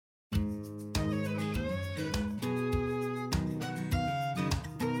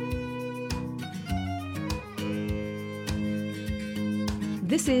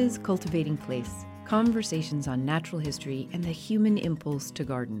This is Cultivating Place, conversations on natural history and the human impulse to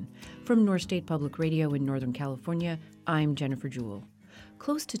garden. From North State Public Radio in Northern California, I'm Jennifer Jewell.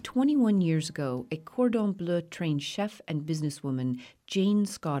 Close to 21 years ago, a Cordon Bleu trained chef and businesswoman, Jane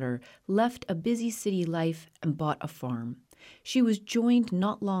Scotter, left a busy city life and bought a farm. She was joined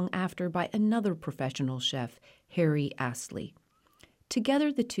not long after by another professional chef, Harry Astley.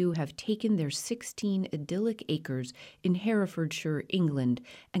 Together, the two have taken their 16 idyllic acres in Herefordshire, England,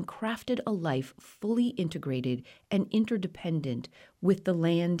 and crafted a life fully integrated and interdependent with the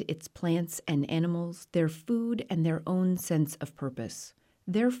land, its plants and animals, their food, and their own sense of purpose.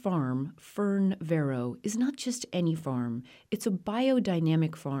 Their farm, Fern Verrow, is not just any farm. It's a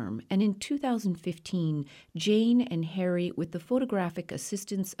biodynamic farm, and in 2015, Jane and Harry, with the photographic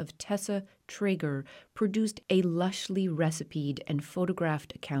assistance of Tessa Traeger, produced a lushly recipeed and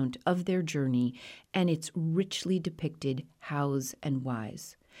photographed account of their journey and its richly depicted hows and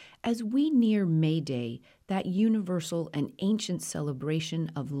whys. As we near May Day, that universal and ancient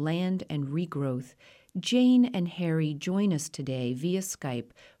celebration of land and regrowth, Jane and Harry join us today via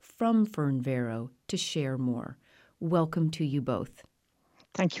Skype from Fern Verrow to share more. Welcome to you both.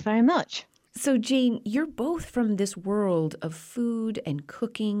 Thank you very much. So, Jane, you're both from this world of food and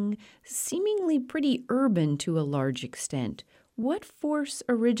cooking, seemingly pretty urban to a large extent. What force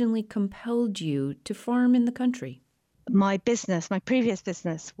originally compelled you to farm in the country? My previous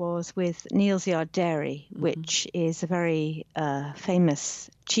business was with Neal's Yard Dairy, which is a very famous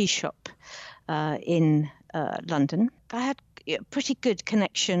cheese shop in London. I had a pretty good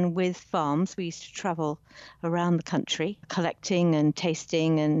connection with farms. We used to travel around the country, collecting and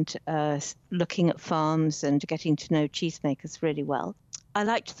tasting and looking at farms and getting to know cheesemakers really well. I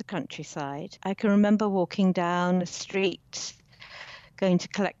liked the countryside. I can remember walking down the street, going to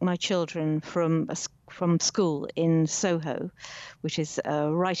collect my children from school in Soho, which is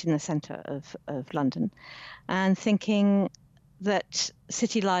right in the centre of London, and thinking that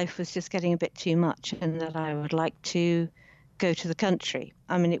city life was just getting a bit too much and that I would like to go to the country.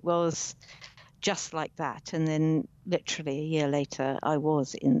 I mean, it was just like that. And then literally a year later, I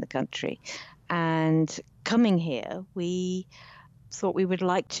was in the country. And coming here, we thought we would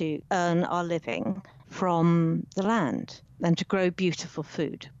like to earn our living from the land and to grow beautiful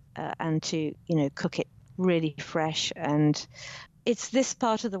food and to, cook it really fresh. And it's this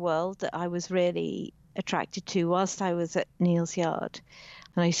part of the world that I was really attracted to whilst I was at Neal's Yard.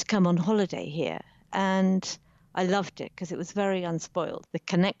 And I used to come on holiday here and I loved it because it was very unspoiled. The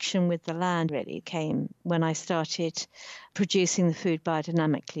connection with the land really came when I started producing the food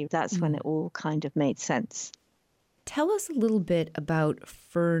biodynamically. That's when it all kind of made sense. Tell us a little bit about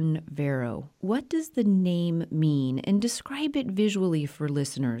Fern Verrow. What does the name mean? And describe it visually for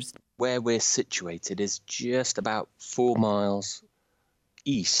listeners. Where we're situated is just about 4 miles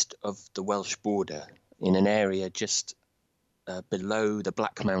east of the Welsh border, in an area just below the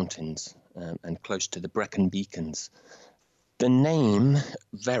Black Mountains and close to the Brecon Beacons. The name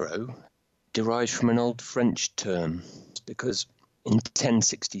Verrow derives from an old French term because in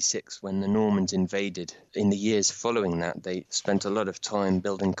 1066, when the Normans invaded, in the years following that, they spent a lot of time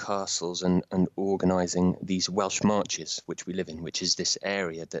building castles and organising these Welsh marches, which we live in, which is this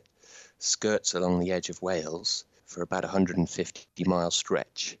area that skirts along the edge of Wales for about 150-mile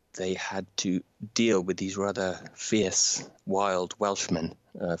stretch. They had to deal with these rather fierce, wild Welshmen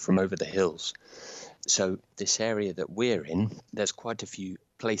from over the hills. So this area that we're in, there's quite a few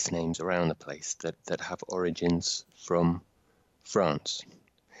place names around the place that have origins from France.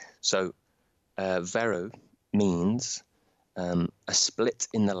 So Verrow means a split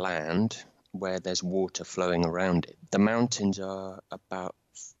in the land where there's water flowing around it. The mountains are about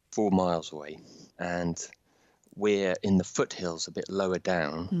 4 miles away, and we're in the foothills a bit lower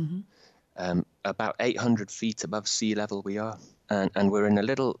down, about 800 feet above sea level we are, and we're in a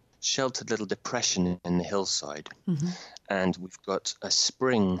little sheltered little depression in the hillside, and we've got a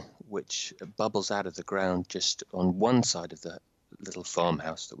spring which bubbles out of the ground just on one side of the little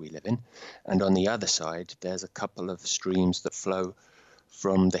farmhouse that we live in, and on the other side there's a couple of streams that flow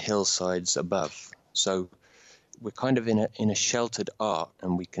from the hillsides above. So we're kind of in a sheltered arc,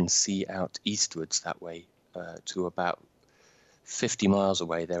 and we can see out eastwards that way to about 50 miles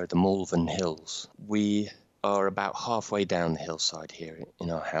away. There are the Malvern Hills. We are about halfway down the hillside here in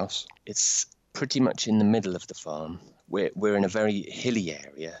our house. It's pretty much in the middle of the farm. We're in a very hilly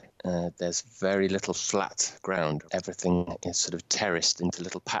area. There's very little flat ground. Everything is sort of terraced into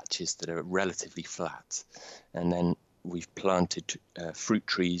little patches that are relatively flat. And then we've planted fruit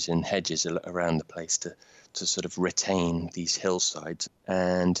trees and hedges around the place to sort of retain these hillsides.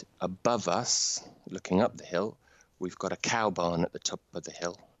 And above us, looking up the hill, We've got a cow barn at the top of the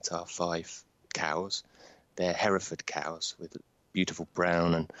hill. It's our 5 cows. They're Hereford cows with beautiful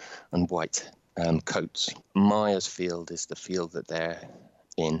brown and white coats. Myers Field is the field that they're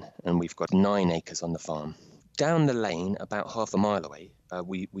in, and we've got 9 acres on the farm. Down the lane, about half a mile away,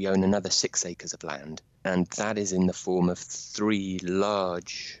 we own another 6 acres of land, and that is in the form of 3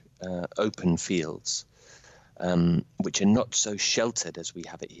 large open fields, which are not so sheltered as we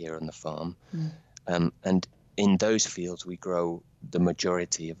have it here on the farm. And in those fields, we grow the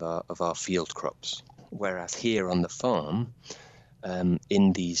majority of our field crops. Whereas here on the farm,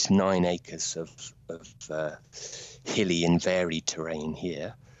 in these 9 acres of hilly and varied terrain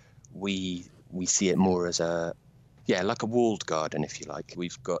here, we see it more as like a walled garden, if you like.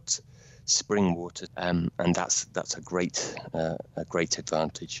 We've got spring water, and that's a great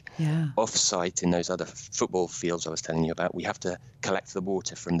advantage. Yeah. Off-site in those other football fields I was telling you about, we have to collect the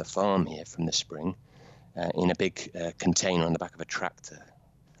water from the farm here, from the spring, in a big container on the back of a tractor.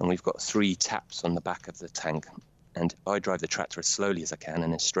 And we've got 3 taps on the back of the tank. And I drive the tractor as slowly as I can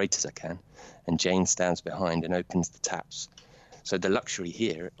and as straight as I can. And Jane stands behind and opens the taps. So the luxury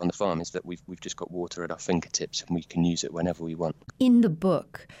here on the farm is that we've just got water at our fingertips and we can use it whenever we want. In the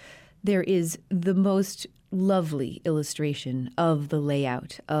book, there is the most lovely illustration of the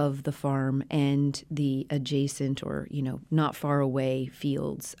layout of the farm and the adjacent or, not far away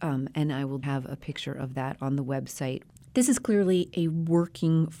fields. And I will have a picture of that on the website. This is clearly a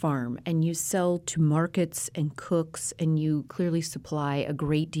working farm, and you sell to markets and cooks, and you clearly supply a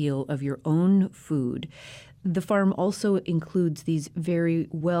great deal of your own food. The farm also includes these very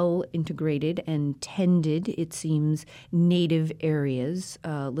well integrated and tended, it seems, native areas,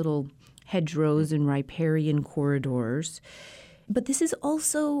 little hedgerows and riparian corridors. But this is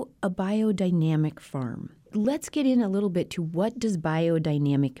also a biodynamic farm. Let's get in a little bit to what does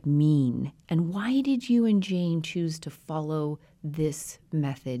biodynamic mean, and why did you and Jane choose to follow this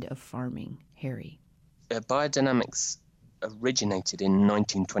method of farming, Harry? Biodynamics originated in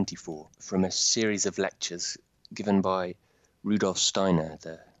 1924 from a series of lectures given by Rudolf Steiner,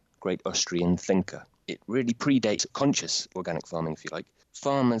 the great Austrian thinker. It really predates conscious organic farming, if you like.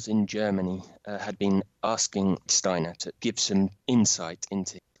 Farmers in Germany had been asking Steiner to give some insight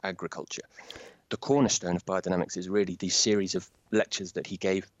into agriculture. The cornerstone of biodynamics is really these series of lectures that he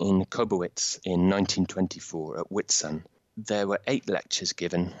gave in Kobowitz in 1924 at Whitsun. There were 8 lectures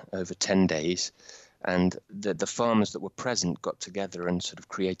given over 10 days, and the farmers that were present got together and sort of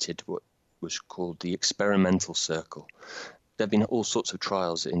created what was called the experimental circle. There have been all sorts of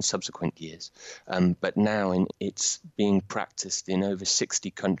trials in subsequent years, but now it's being practiced in over 60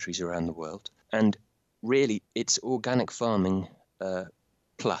 countries around the world. And really, it's organic farming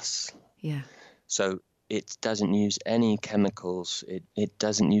plus. Yeah. So it doesn't use any chemicals. It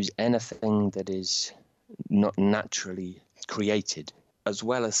doesn't use anything that is not naturally created. As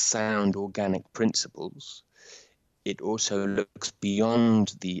well as sound organic principles, it also looks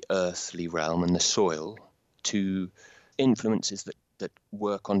beyond the earthly realm and the soil to influences that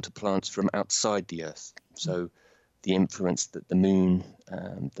work onto plants from outside the earth. So the influence that the moon,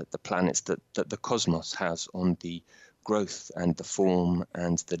 that the planets, that the cosmos has on the growth and the form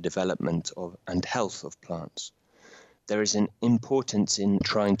and the development of and health of plants. There is an importance in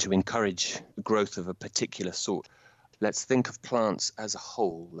trying to encourage the growth of a particular sort. Let's think of plants as a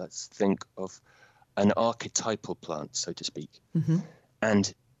whole. Let's think of an archetypal plant, so to speak. Mm-hmm.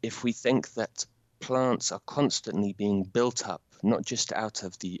 And if we think that plants are constantly being built up, not just out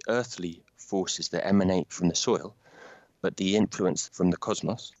of the earthly forces that emanate from the soil, but the influence from the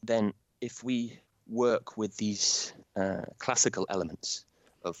cosmos, then if we work with these classical elements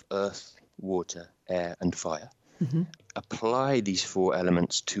of earth, water, air, and fire, mm-hmm. apply these 4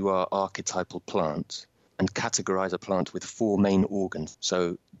 elements to our archetypal plant and categorize a plant with 4 main organs.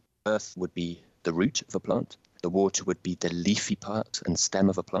 So earth would be the root of a plant, the water would be the leafy part and stem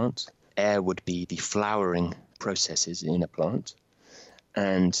of a plant, air would be the flowering processes in a plant,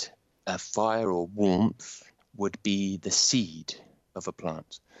 and fire or warmth would be the seed of a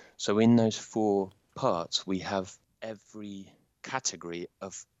plant. So in those 4 parts, we have every category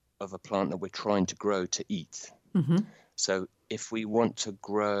of a plant that we're trying to grow to eat. Mm-hmm. So if we want to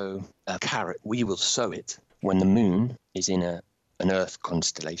grow a carrot, we will sow it when the moon is in an earth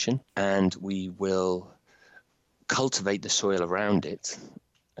constellation, and we will cultivate the soil around it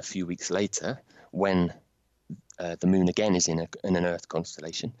a few weeks later when the moon again is in an earth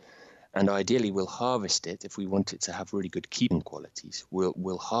constellation. And ideally, we'll harvest it if we want it to have really good keeping qualities.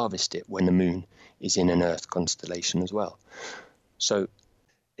 We'll harvest it when the moon is in an earth constellation as well. So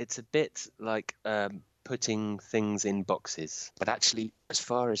it's a bit like putting things in boxes. But actually, as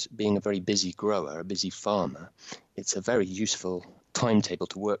far as being a very busy grower, a busy farmer, it's a very useful timetable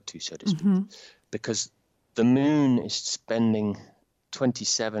to work to, so to speak, because the moon is spending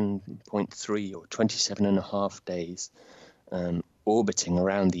 27.3 or 27.5 days orbiting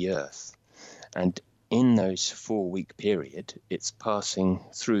around the Earth. And in those 4-week period, it's passing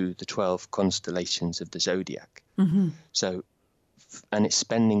through the 12 constellations of the zodiac. So, and it's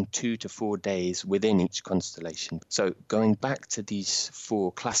spending 2 to 4 days within each constellation. So going back to these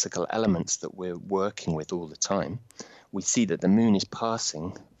 4 classical elements that we're working with all the time, we see that the moon is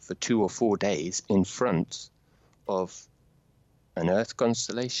passing for 2 or 4 days in front of an Earth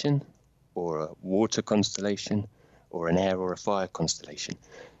constellation or a water constellation or an air or a fire constellation.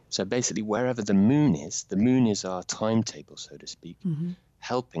 So basically, wherever the moon is our timetable, so to speak,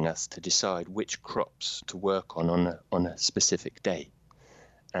 helping us to decide which crops to work on a specific day.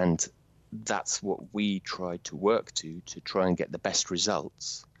 And that's what we try to work to try and get the best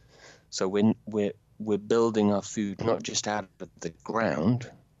results. So when we're building our food not just out of the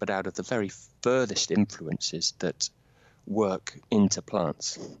ground, but out of the very furthest influences that work into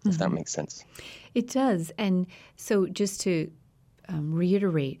plants, if that makes sense. It does. And so just to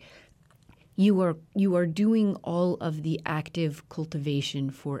reiterate, you are doing all of the active cultivation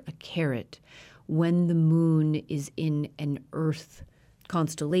for a carrot when the moon is in an Earth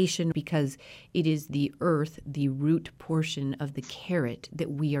constellation, because it is the Earth, the root portion of the carrot,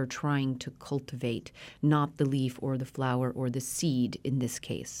 that we are trying to cultivate, not the leaf or the flower or the seed in this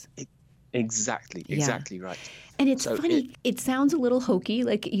case. Exactly right. And it's funny, it sounds a little hokey,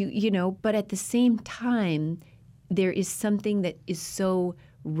 like you know, but at the same time, there is something that is so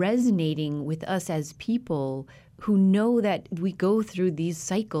resonating with us as people who know that we go through these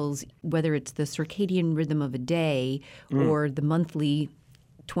cycles, whether it's the circadian rhythm of a day or the monthly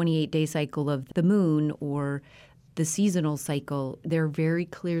 28-day cycle of the moon or the seasonal cycle. They're very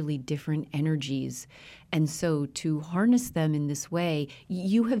clearly different energies. And so to harness them in this way,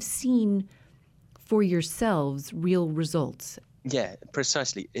 you have seen for yourselves real results. Yeah,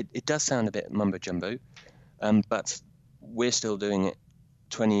 precisely. It does sound a bit mumbo-jumbo, but we're still doing it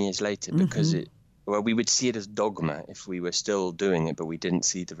 20 years later because we would see it as dogma if we were still doing it, but we didn't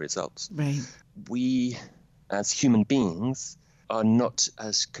see the results. Right. We, as human beings, are not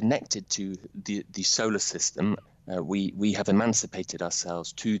as connected to the solar system. We have emancipated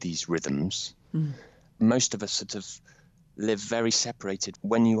ourselves to these rhythms. Most of us sort of live very separated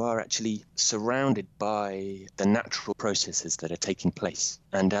when you are actually surrounded by the natural processes that are taking place.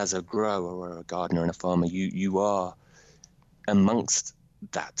 And as a grower or a gardener and a farmer, you are amongst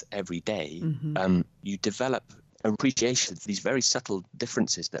that every day. You develop appreciation of these very subtle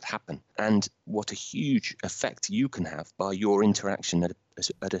differences that happen and what a huge effect you can have by your interaction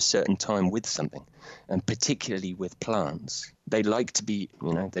at a certain time with something, and particularly with plants. They like to be,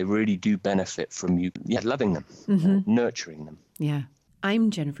 they really do benefit from you loving them, nurturing them. Yeah.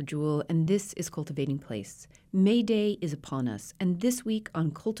 I'm Jennifer Jewell, and this is Cultivating Place. May Day is upon us, and this week on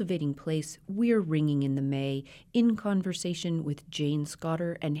Cultivating Place, we're ringing in the May in conversation with Jane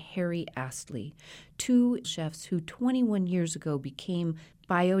Scottar and Harry Astley, 2 chefs who 21 years ago became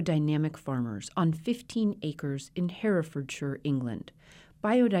biodynamic farmers on 15 acres in Herefordshire, England.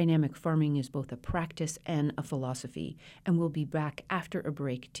 Biodynamic farming is both a practice and a philosophy, and we'll be back after a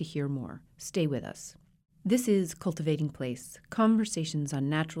break to hear more. Stay with us. This is Cultivating Place, conversations on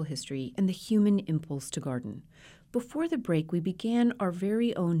natural history and the human impulse to garden. Before the break, we began our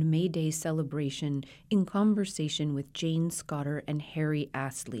very own May Day celebration in conversation with Jane Scottar and Harry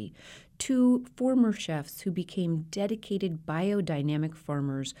Astley, 2 former chefs who became dedicated biodynamic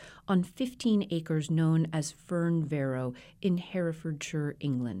farmers on 15 acres known as Fern Verrow in Herefordshire,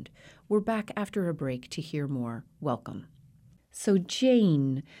 England. We're back after a break to hear more. Welcome. So,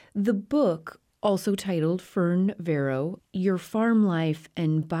 Jane, the book, also titled Fern Verrow, Your Farm Life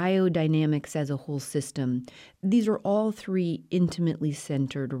and Biodynamics as a Whole System. These are all 3 intimately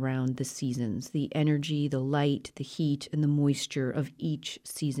centered around the seasons, the energy, the light, the heat, and the moisture of each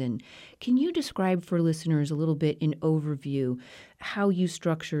season. Can you describe for listeners a little bit in overview how you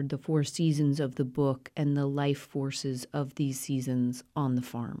structured the 4 seasons of the book and the life forces of these seasons on the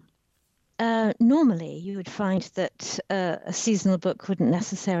farm? Normally, you would find that a seasonal book wouldn't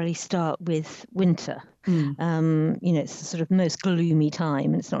necessarily start with winter. It's the sort of most gloomy time,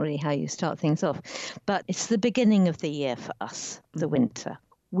 and it's not really how you start things off. But it's the beginning of the year for us, the winter.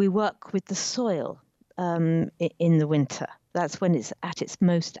 We work with the soil in the winter. That's when it's at its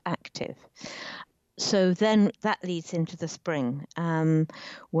most active. So then that leads into the spring,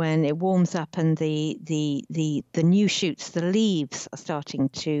 when it warms up and the new shoots, the leaves are starting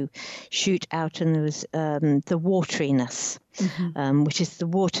to shoot out, and there's the wateriness, which is the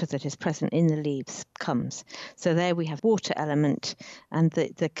water that is present in the leaves, comes. So there we have water element and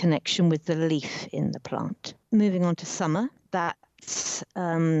the connection with the leaf in the plant. Moving on to summer, that's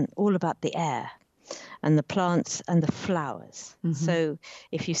all about the air and the plants and the flowers. So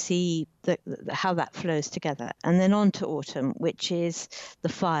if you see how that flows together. And then on to autumn, which is the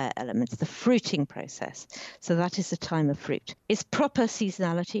fire element, the fruiting process. So that is the time of fruit. It's proper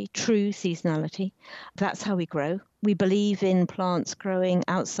seasonality, true seasonality. That's how we grow. We believe in plants growing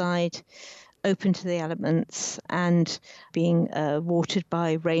outside, open to the elements, and being watered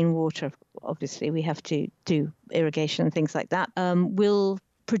by rainwater. Obviously, we have to do irrigation and things like that. Will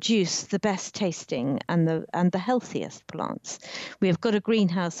produce the best tasting and the healthiest plants. We have got a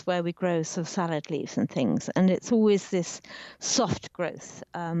greenhouse where we grow sort of salad leaves and things, and it's always this soft growth.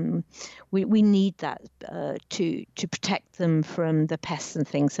 We need that to protect them from the pests and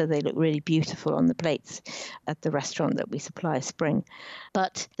things, so they look really beautiful on the plates at the restaurant that we supply spring.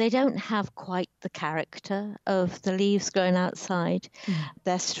 But they don't have quite the character of the leaves growing outside.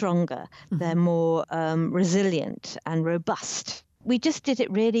 They're stronger, they're more resilient and robust. We just did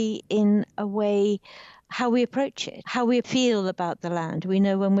it really in a way, how we approach it, how we feel about the land. We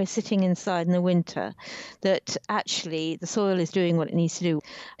know when we're sitting inside in the winter that actually the soil is doing what it needs to do.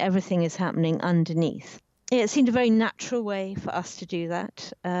 Everything is happening underneath. It seemed a very natural way for us to do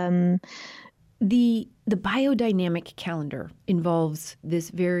that. The biodynamic calendar involves this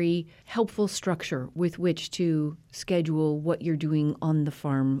very helpful structure with which to schedule what you're doing on the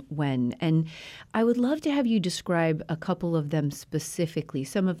farm when. And I would love to have you describe a couple of them specifically,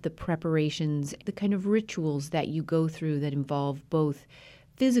 some of the preparations, the kind of rituals that you go through that involve both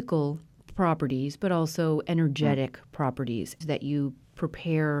physical properties but also energetic properties that you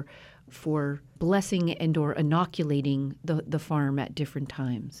prepare for blessing and or inoculating the farm at different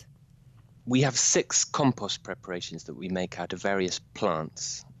times. We have 6 compost preparations that we make out of various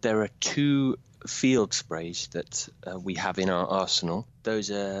plants. There are 2 field sprays that we have in our arsenal. Those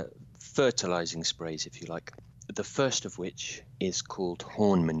are fertilizing sprays, if you like. The first of which is called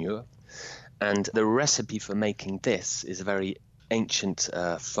horn manure. And the recipe for making this is a very ancient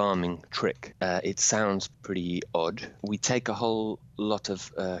farming trick. It sounds pretty odd. We take a whole lot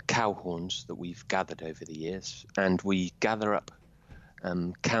of cow horns that we've gathered over the years, and we gather up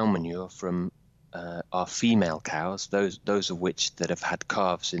cow manure from our female cows, those of which that have had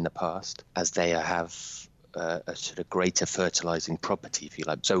calves in the past, as they have a sort of greater fertilizing property, if you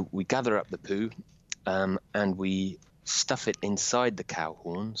like. So we gather up the poo and we stuff it inside the cow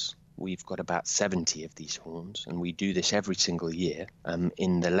horns. We've got about 70 of these horns, and we do this every single year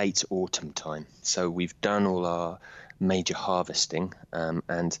in the late autumn time. So we've done all our major harvesting,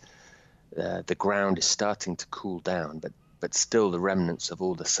 and the ground is starting to cool down, but still the remnants of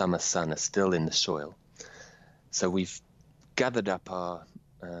all the summer sun are still in the soil. So we've gathered up our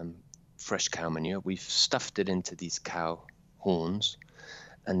fresh cow manure, we've stuffed it into these cow horns,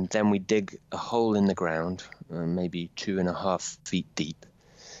 and then we dig a hole in the ground, maybe 2.5 feet deep,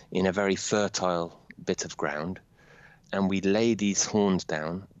 in a very fertile bit of ground, and we lay these horns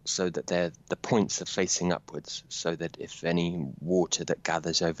down so that the points are facing upwards, so that if any water that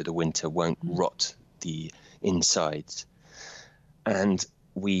gathers over the winter won't rot the insides. And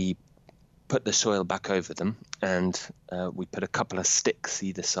we put the soil back over them, and we put a couple of sticks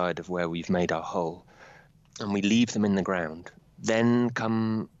either side of where we've made our hole, and we leave them in the ground. Then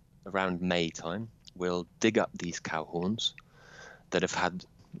come around May time, we'll dig up these cow horns that have had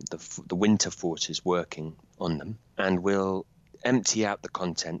the winter forces working on them, and we'll empty out the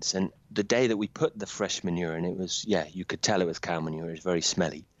contents. And the day that we put the fresh manure in, it was, you could tell it was cow manure. It was very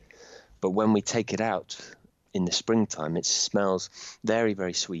smelly. But when we take it out in the springtime, it smells very,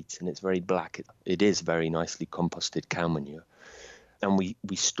 very sweet, and it's very black. It is very nicely composted cow manure. And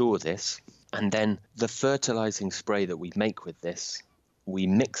we store this, and then the fertilizing spray that we make with this, we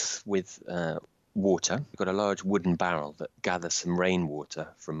mix with water. We've got a large wooden barrel that gathers some rainwater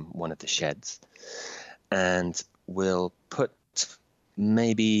from one of the sheds, and we'll put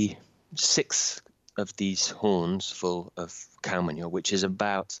maybe 6 of these horns full of cow manure, which is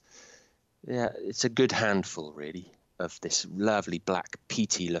about, it's a good handful really of this lovely black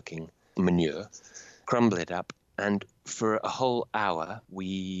peaty looking manure. Crumble it up, and for a whole hour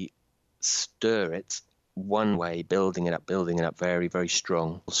we stir it one way, building it up very, very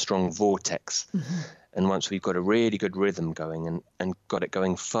strong vortex. And once we've got a really good rhythm going and got it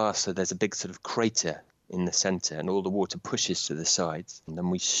going fast, so there's a big sort of crater in the center and all the water pushes to the sides, and then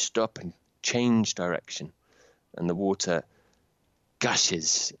we stop and change direction, and the water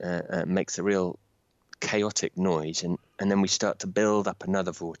gushes, makes a real chaotic noise, and then we start to build up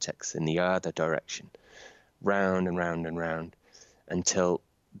another vortex in the other direction, round and round and round, until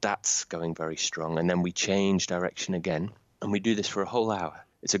that's going very strong, and then we change direction again, and we do this for a whole hour.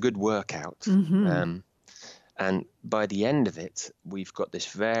 It's a good workout. Mm-hmm. And by the end of it, we've got this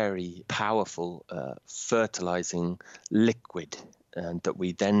very powerful fertilizing liquid that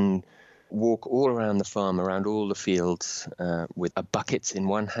we then walk all around the farm, around all the fields, with a bucket in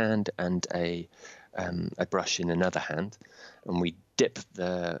one hand and a brush in another hand. And we dip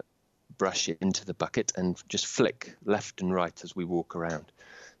the brush into the bucket and just flick left and right as we walk around,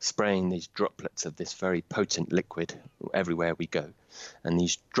 spraying these droplets of this very potent liquid everywhere we go. And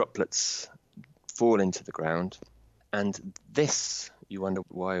these droplets fall into the ground. And this, you wonder,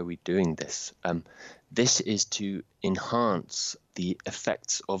 why are we doing this? This is to enhance the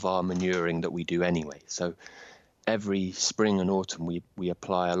effects of our manuring that we do anyway. So every spring and autumn, we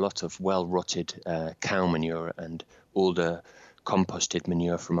apply a lot of well-rotted cow manure and all the composted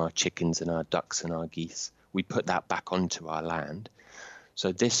manure from our chickens and our ducks and our geese. We put that back onto our land.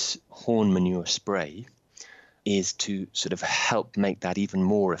 So this horn manure spray is to sort of help make that even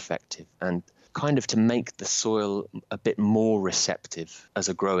more effective, and kind of to make the soil a bit more receptive as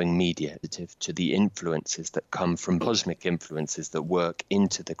a growing media to the influences that come from cosmic influences that work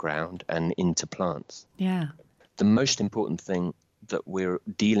into the ground and into plants. Yeah. The most important thing that we're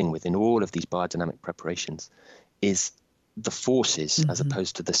dealing with in all of these biodynamic preparations is the forces as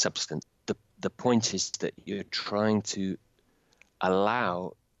opposed to the substance. The point is that you're trying to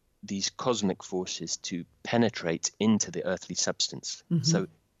allow these cosmic forces to penetrate into the earthly substance. So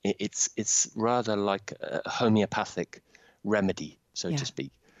it's rather like a homeopathic remedy, so to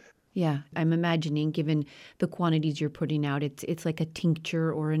speak. Yeah, I'm imagining, given the quantities you're putting out, it's like a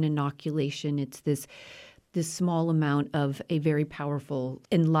tincture or an inoculation. It's this small amount of a very powerful,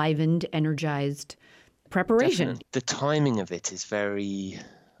 enlivened, energized preparation. Definitely. The timing of it is very,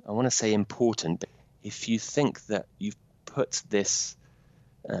 I want to say, important. If you think that you've put this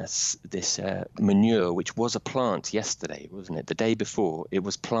manure, which was a plant yesterday, wasn't it? The day before, it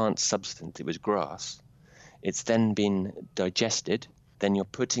was plant substance, it was grass. It's then been digested. Then you're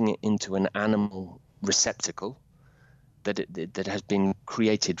putting it into an animal receptacle that has been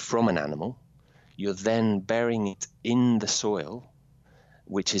created from an animal. You're then burying it in the soil,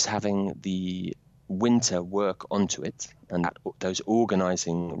 which is having the winter work onto it, and those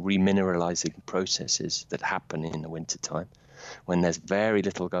organizing, remineralizing processes that happen in the wintertime, when there's very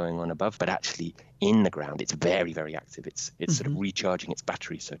little going on above, but actually in the ground, it's very, very active. It's sort of recharging its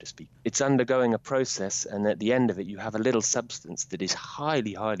battery, so to speak. It's undergoing a process, and at the end of it, you have a little substance that is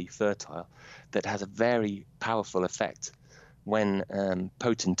highly, highly fertile, that has a very powerful effect when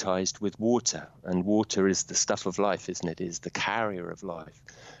potentized with water. And water is the stuff of life, isn't it? It is the carrier of life.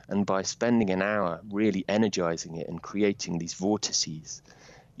 And by spending an hour really energizing it and creating these vortices,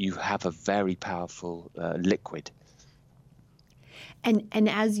 you have a very powerful liquid. And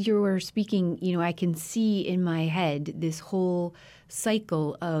as you're speaking, I can see in my head this whole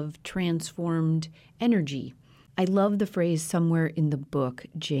cycle of transformed energy. I love the phrase somewhere in the book,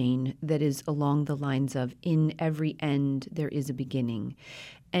 Jane, that is along the lines of, in every end there is a beginning.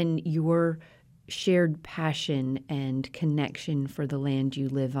 And your shared passion and connection for the land you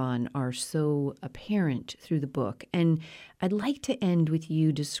live on are so apparent through the book. And I'd like to end with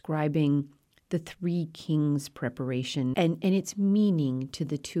you describing the Three Kings preparation and its meaning to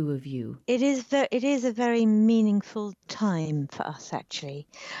the two of you. It is a very meaningful time for us, actually.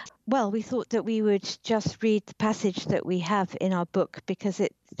 Well, we thought that we would just read the passage that we have in our book because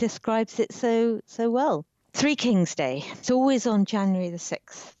it describes it so well. Three Kings Day. It's always on January the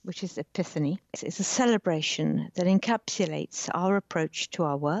 6th, which is Epiphany. It's a celebration that encapsulates our approach to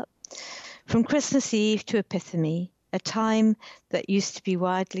our work. From Christmas Eve to Epiphany, a time that used to be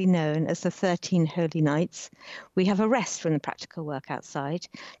widely known as the 13 Holy Nights, we have a rest from the practical work outside,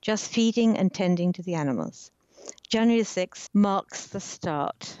 just feeding and tending to the animals. January 6th marks the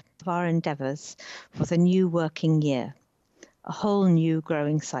start of our endeavours for the new working year, a whole new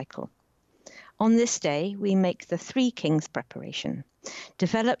growing cycle. On this day, we make the Three Kings preparation,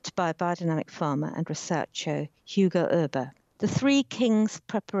 developed by biodynamic farmer and researcher Hugo Erber. The Three Kings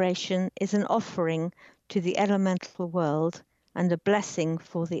preparation is an offering to the elemental world and a blessing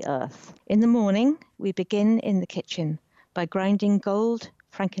for the earth. In the morning, we begin in the kitchen by grinding gold,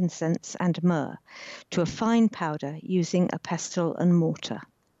 frankincense, and myrrh to a fine powder using a pestle and mortar.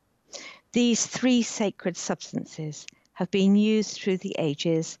 These three sacred substances have been used through the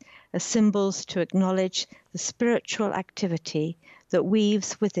ages as symbols to acknowledge the spiritual activity that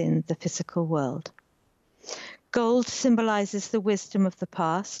weaves within the physical world. Gold symbolizes the wisdom of the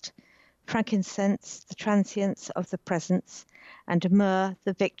past, frankincense, the transience of the present, and myrrh,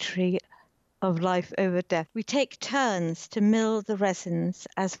 the victory of life over death. We take turns to mill the resins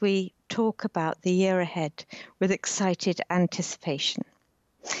as we talk about the year ahead with excited anticipation.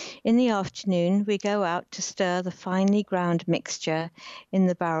 In the afternoon, we go out to stir the finely ground mixture in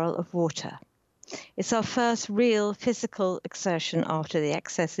the barrel of water. It's our first real physical exertion after the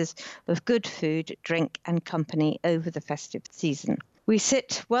excesses of good food, drink, and company over the festive season. We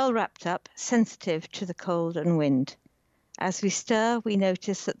sit well wrapped up, sensitive to the cold and wind. As we stir, we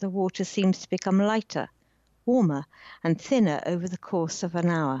notice that the water seems to become lighter, warmer, and thinner over the course of an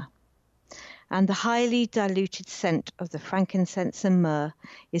hour. And the highly diluted scent of the frankincense and myrrh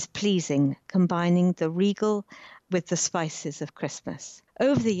is pleasing, combining the regal with the spices of Christmas.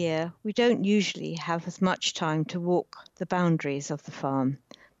 Over the year, we don't usually have as much time to walk the boundaries of the farm,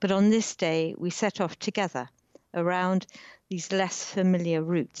 but on this day we set off together around these less familiar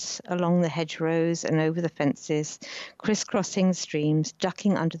routes, along the hedgerows and over the fences, crisscrossing streams,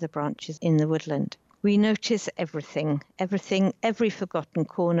 ducking under the branches in the woodland. We notice everything, every forgotten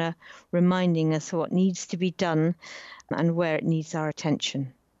corner, reminding us what needs to be done and where it needs our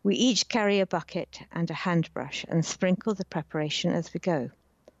attention. We each carry a bucket and a hand brush and sprinkle the preparation as we go.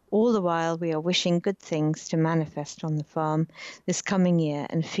 All the while we are wishing good things to manifest on the farm this coming year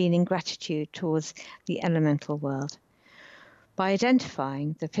and feeling gratitude towards the elemental world. By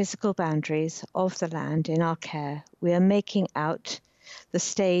identifying the physical boundaries of the land in our care, we are making out the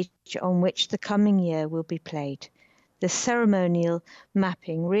stage on which the coming year will be played. This ceremonial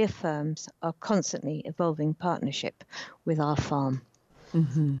mapping reaffirms our constantly evolving partnership with our farm.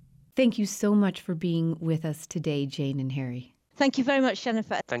 Mm-hmm. Thank you so much for being with us today, Jane and Harry. Thank you very much,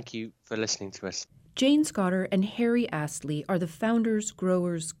 Jennifer. Thank you for listening to us. Jane Scotter and Harry Astley are the founders,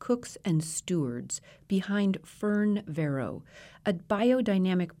 growers, cooks, and stewards behind Fern Verrow, a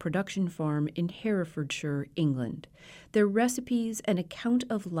biodynamic production farm in Herefordshire, England. Their recipes and account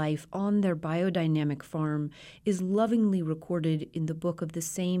of life on their biodynamic farm is lovingly recorded in the book of the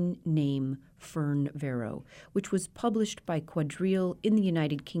same name, Fern Verrow, which was published by Quadrille in the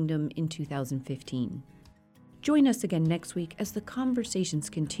United Kingdom in 2015. Join us again next week as the conversations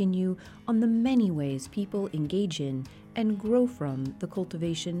continue on the many ways people engage in and grow from the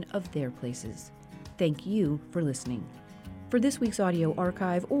cultivation of their places. Thank you for listening. For this week's audio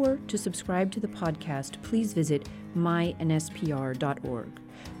archive or to subscribe to the podcast, please visit mynspr.org.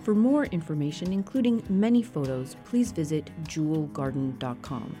 For more information, including many photos, please visit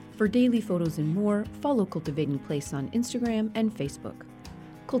jewelgarden.com. For daily photos and more, follow Cultivating Place on Instagram and Facebook.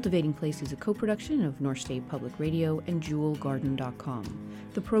 Cultivating Place is a co-production of North State Public Radio and jewelgarden.com.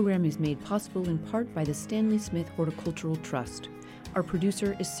 The program is made possible in part by the Stanley Smith Horticultural Trust. Our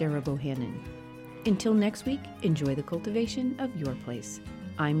producer is Sarah Bohannon. Until next week, enjoy the cultivation of your place.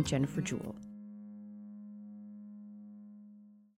 I'm Jennifer Jewell.